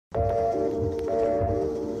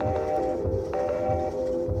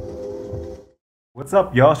What's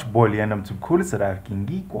up, y'all? It's your boy Leon. I'm too cool. It's King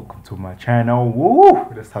Geek. Welcome to my channel.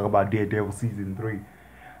 Woo! Let's talk about Daredevil season 3.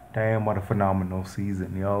 Damn, what a phenomenal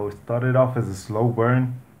season, yo. It started off as a slow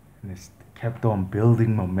burn, and it kept on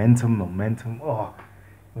building momentum. Oh,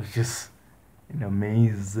 it was just an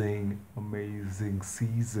amazing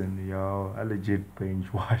season, yo. I legit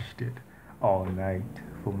binge watched it all night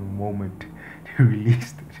from the moment they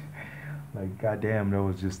released it. Like, goddamn, that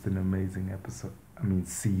was just an amazing episode. I mean,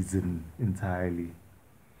 season entirely.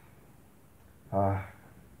 Uh,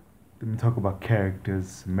 Let me talk about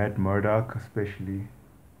characters. Matt Murdock, especially.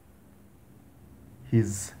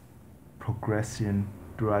 His progression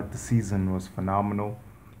throughout the season was phenomenal.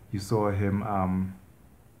 You saw him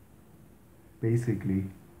basically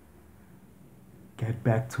get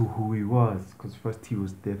back to who he was. Because first he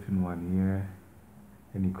was deaf in one ear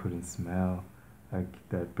and he couldn't smell. Like,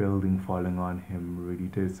 that building falling on him really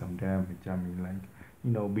did some damage. I mean,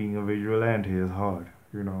 like, being a vigilante is hard.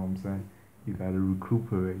 You know what I'm saying? You gotta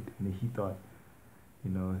recuperate. And he thought,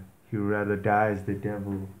 he'd rather die as the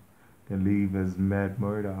devil than leave as Mad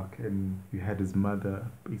Murdock. And you had his mother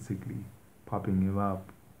basically popping him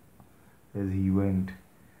up as he went.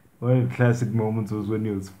 One of the classic moments was when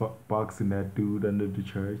he was boxing that dude under the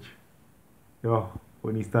church. Yo,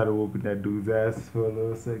 when he started whooping that dude's ass for a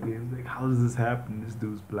little second, he was like, how does this happen? This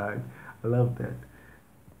dude's blind. I love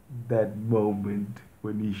that moment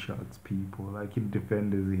when he shocks people. Like in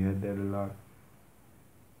Defenders, he had that a lot.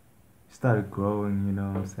 He started growing, you know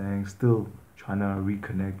what I'm saying? Still trying to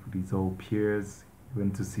reconnect with his old peers. He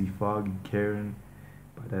went to see Foggy Karen,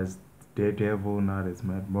 but as Daredevil, not as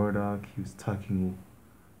Matt Murdock. He was talking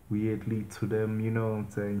weirdly to them, you know what I'm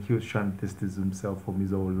saying? He was trying to distance himself from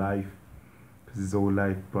his old life, because his old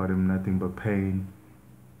life brought him nothing but pain,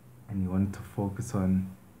 and he wanted to focus on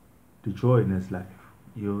the joy in his life.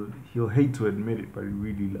 He'll hate to admit it, but he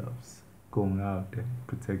really loves going out and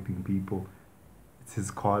protecting people. It's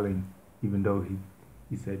his calling, even though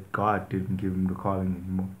he said God didn't give him the calling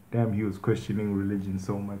anymore. Damn, he was questioning religion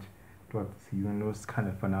so much throughout the season. It was kind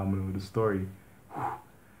of phenomenal, the story. Whew.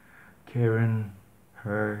 Karen,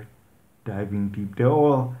 her, diving deep. They're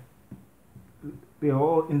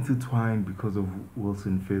all intertwined because of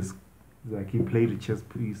Wilson Fisk. It's like he played a chess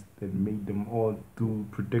piece that made them all do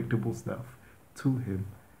predictable stuff to him.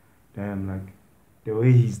 Damn, like the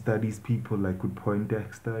way he studies people, like with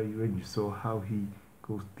Poindexter, when you saw how he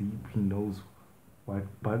goes deep, he knows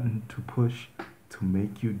what button to push to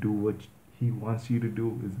make you do what he wants you to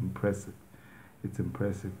do is impressive. It's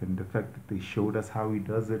impressive, and the fact that they showed us how he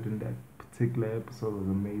does it in that particular episode was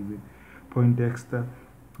amazing. Poindexter,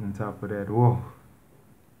 on top of that, whoa.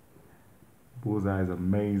 Bullseye is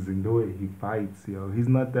amazing. The way he fights, yo. He's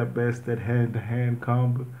not that best at hand-to-hand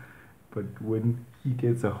combo, but when he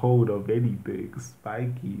gets a hold of anything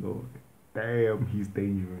spiky, or damn, he's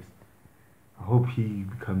dangerous. I hope he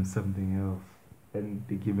becomes something else. And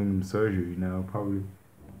they're giving him surgery now. Probably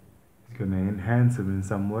it's gonna enhance him in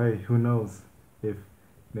some way. Who knows? If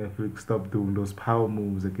Netflix stop doing those power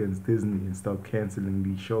moves against Disney and stop canceling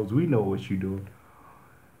these shows, we know what you're doing.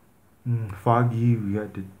 Foggy, we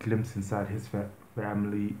got the glimpse inside his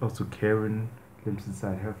family. Also Karen, glimpse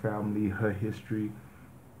inside her family, her history,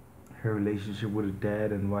 her relationship with her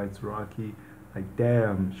dad and why it's rocky. Like,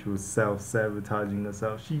 damn, she was self-sabotaging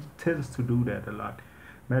herself. She tends to do that a lot.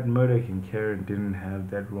 Matt Murdock and Karen didn't have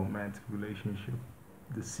that romantic relationship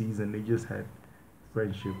this season. They just had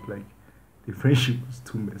friendship. Like, the friendship was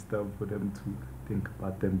too messed up for them to think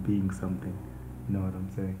about them being something. You know what I'm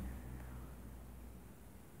saying?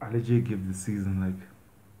 I legit give the season like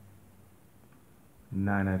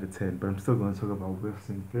 9 out of 10, but I'm still going to talk about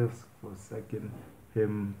Wilson Fisk for a second.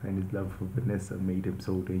 Him and his love for Vanessa made him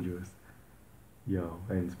so dangerous. Yo,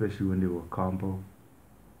 and especially when they were a combo.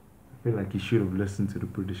 I feel like he should have listened to the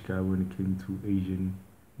British guy when it came to Asian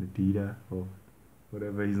Nadita, or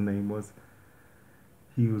whatever his name was.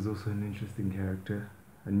 He was also an interesting character.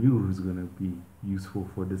 I knew he was going to be useful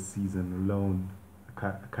for this season alone.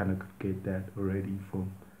 I kind of could get that already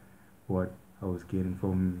from what I was getting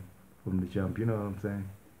from the jump, you know what I'm saying?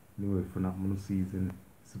 Anyway, phenomenal season.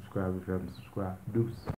 Subscribe if you haven't subscribed. Deuce.